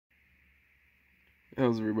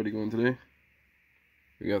How's everybody going today?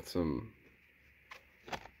 We got some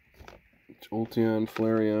Jolteon,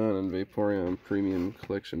 Flareon, and Vaporeon premium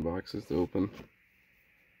collection boxes to open.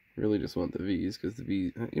 Really just want the V's, because the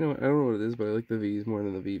V's, I don't know what it is, but I like the V's more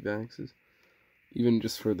than the Vmaxes. Even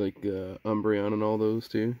just for like Umbreon and all those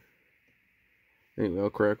too. Anyway, I'll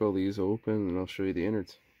crack all these open and I'll show you the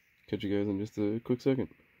innards. Catch you guys in just a quick second.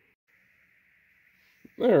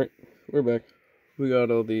 Alright, we're back. We got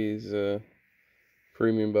all these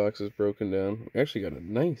premium boxes broken down. We actually got a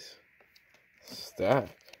nice stack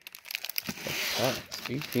of packs.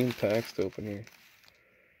 18 packs to open here.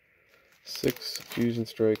 6 Fusion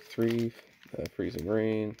Strike, 3 Freezing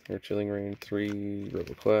Rain, or Chilling Rain, 3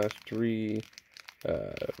 Rebel Clash, 3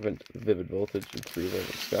 Vivid Voltage, and 3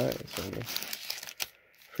 Vivid Sky. So,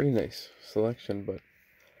 pretty nice selection, but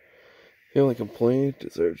the only complaint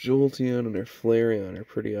is our Jolteon and our Flareon are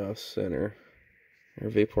pretty off-center. Our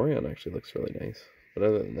Vaporeon actually looks really nice. But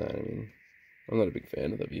other than that, I mean, I'm not a big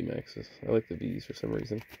fan of the Vmaxes. I like the Vs for some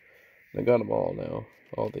reason. And I got them all now.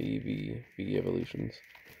 All the Eeveelutions.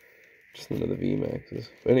 Just none of the Vmaxes.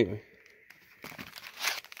 But anyway.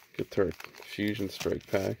 Get to our Fusion Strike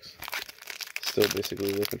packs. Still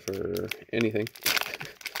basically looking for anything.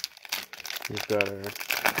 We've got our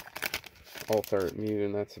Alt-Art Mew,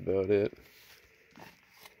 and that's about it.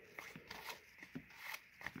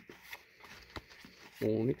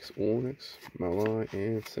 Onyx, Malai,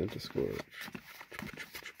 and Centiskorch.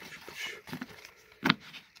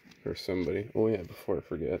 For somebody. Oh yeah, before I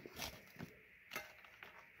forget.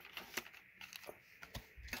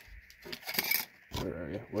 Where are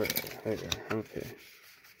you? Where are you? There you are. Okay.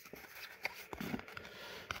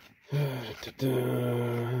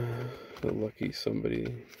 The lucky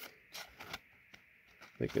somebody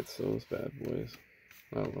that gets those bad boys.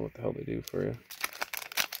 I don't know what the hell they do for you.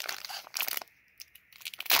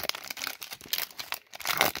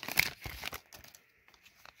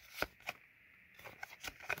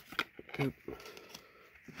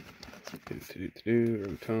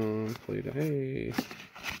 Rotom, play to hay.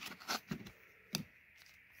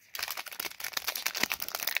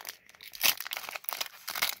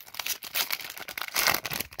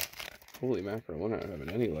 Holy mackerel, we're not having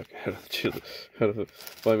any luck out of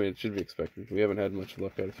well, I mean, it should be expected. We haven't had much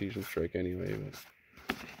luck out of Fusion Strike anyway, but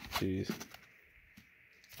jeez.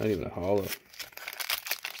 Not even a holo.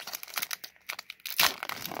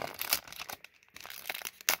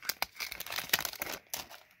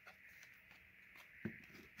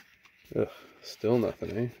 Ugh, still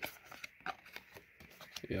nothing, eh?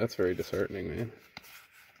 Yeah, that's very disheartening, man.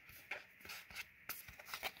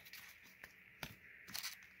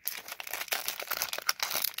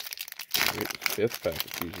 Right, 5th pack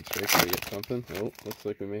of Fusion Strike. Can we get something? Oh, looks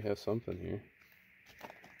like we may have something here.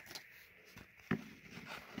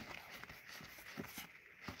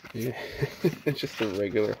 Yeah, just a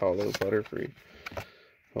regular holo Butterfree.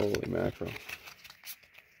 Holy mackerel.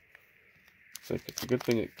 It's a good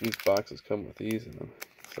thing that these boxes come with these in them.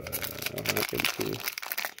 So I'm not getting too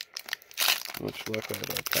much luck out of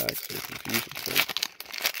our packs here from Fusion Strike.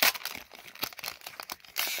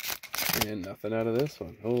 And nothing out of this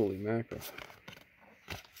one. Holy mackerel.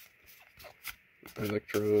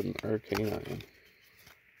 Electrode and Arcanine.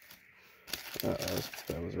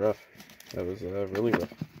 That was rough. That was really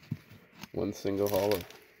rough. One single holo.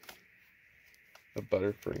 A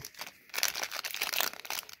Butterfree.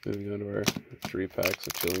 Moving on to our 3 packs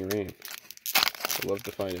of Chilling Rain. I'd love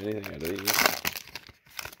to find anything out of these.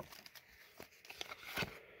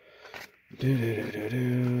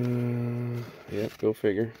 Yep, go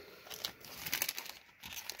figure.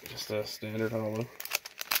 Just a standard holo.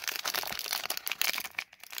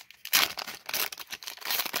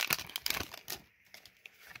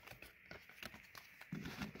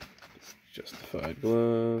 Justified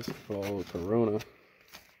Gloves, Follow Corona.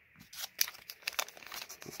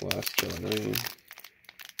 Last Chilling Rain.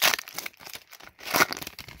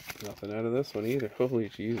 Nothing out of this one either. Holy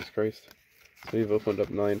Jesus Christ. So we've opened up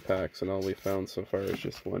 9 packs and all we found so far is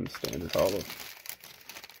just one standard holo.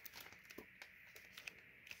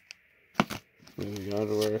 Moving on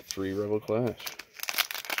to our 3 Rebel Clash.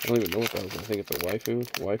 I don't even know what that was. I think it's a waifu.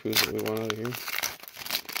 Waifu's what we want out of here.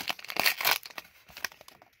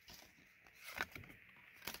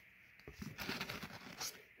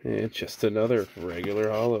 And just another regular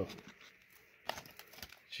holo.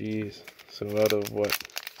 Jeez. So out of what?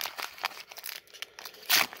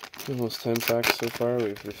 Almost 10 packs so far,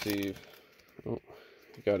 we've received. Oh,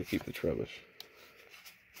 you gotta keep the Trebush.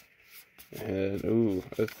 And, ooh,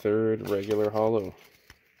 a 3rd regular holo.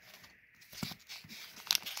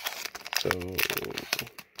 So,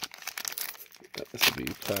 this would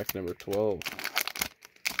be pack number 12.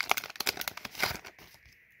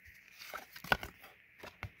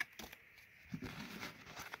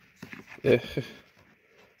 Yeah.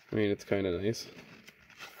 I mean, it's kind of nice.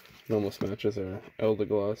 It almost matches our Elder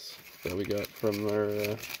Gloss that we got from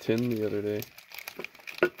our tin the other day.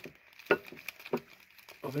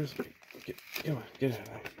 Oh, there's a... Come on, get out of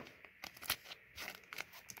there.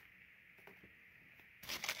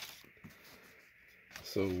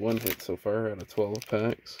 So 1 hit so far out of 12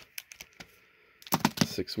 packs.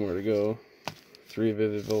 6 more to go. 3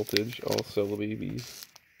 Vivid Voltage, all Celebabies.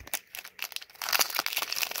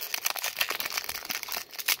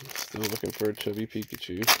 Still looking for a Chubby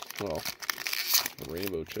Pikachu. Well, a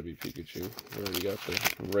Rainbow Chubby Pikachu. We already got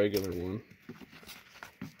the regular one.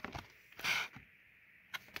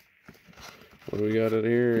 What do we got out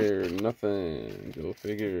here? Nothing. Go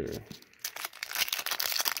figure.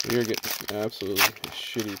 We are getting absolutely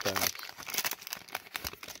shitty packs.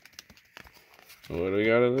 What do we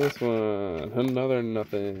got in this one? Another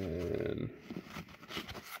nothing.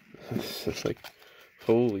 It's like,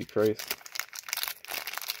 holy Christ.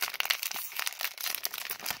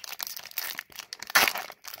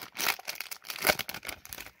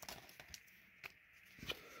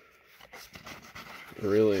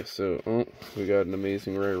 Really? So, oh, we got an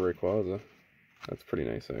amazing rare Rayquaza. That's pretty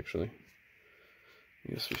nice, actually.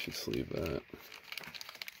 I guess we should sleeve that.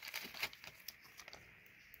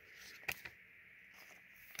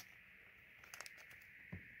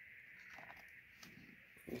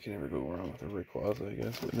 You can never go wrong with a Rayquaza, I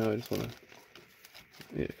guess. But no, I just want to...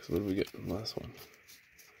 Yeah, because what did we get in the last one?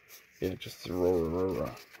 Yeah, just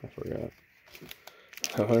Aurora. I forgot.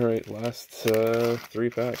 Alright, last 3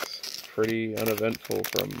 packs. Pretty uneventful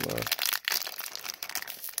from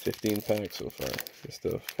 15 packs so far. Just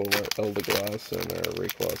a full Elder Gloss and our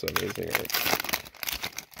Rayquaza Amazing Art.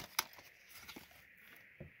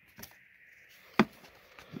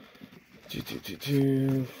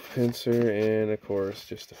 Pinsir, and of course,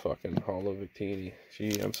 just a fucking Holo Victini.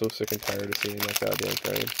 Gee, I'm so sick and tired of seeing that goddamn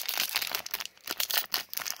card.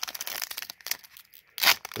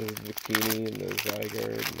 There's Victini and the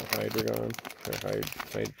Zygarde and the Hydreigon, or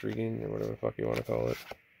Hydreigon, or whatever the fuck you want to call it.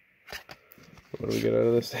 What do we get out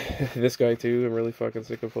of this? This guy too, I'm really fucking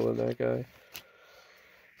sick of pulling that guy.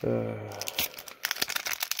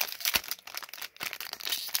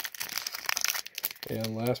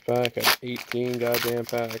 And last pack, I have 18 goddamn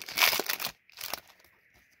packs.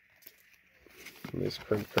 Nice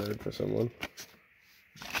credit card for someone.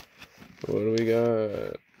 What do we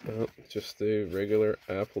got? Oh, just a regular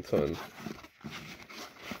Appleton.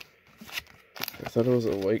 I thought it was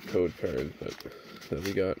a white code card, but that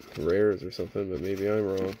we got rares or something, but maybe I'm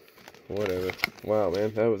wrong. Whatever. Wow,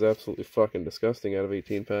 man, that was absolutely fucking disgusting out of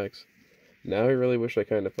 18 packs. Now I really wish I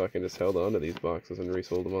kind of fucking just held on to these boxes and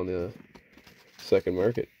resold them on the second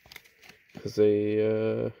market. Because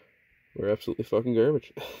they were absolutely fucking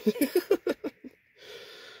garbage.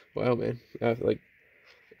 Wow, man. After like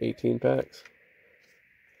 18 packs.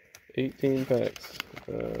 18 packs.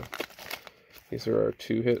 These are our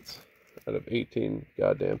 2 hits out of 18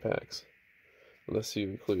 goddamn packs. Unless you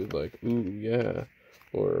include like, ooh, yeah.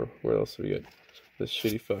 Or what else do we get? This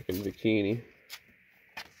shitty fucking Victini.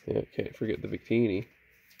 Yeah, can't forget the Victini.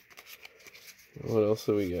 What else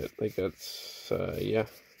do we get? Like that's, yeah.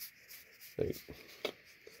 Like,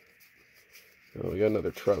 oh, we got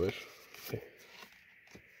another Trubbish. Okay.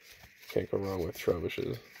 Can't go wrong with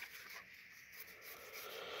Trubbishes.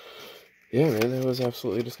 Yeah, man, that was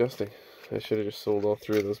absolutely disgusting. I should have just sold all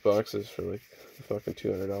 3 of those boxes for like fucking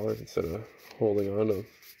 $200 instead of holding on to them.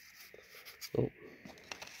 Oh.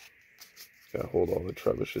 Gotta hold all the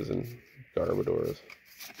Trubbishes and Garbodors.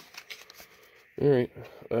 Alright,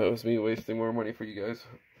 that was me wasting more money for you guys.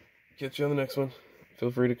 Catch you on the next one.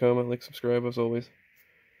 Feel free to comment, like, subscribe as always.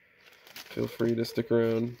 Feel free to stick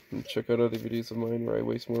around and check out other videos of mine where I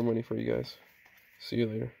waste more money for you guys. See you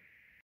later.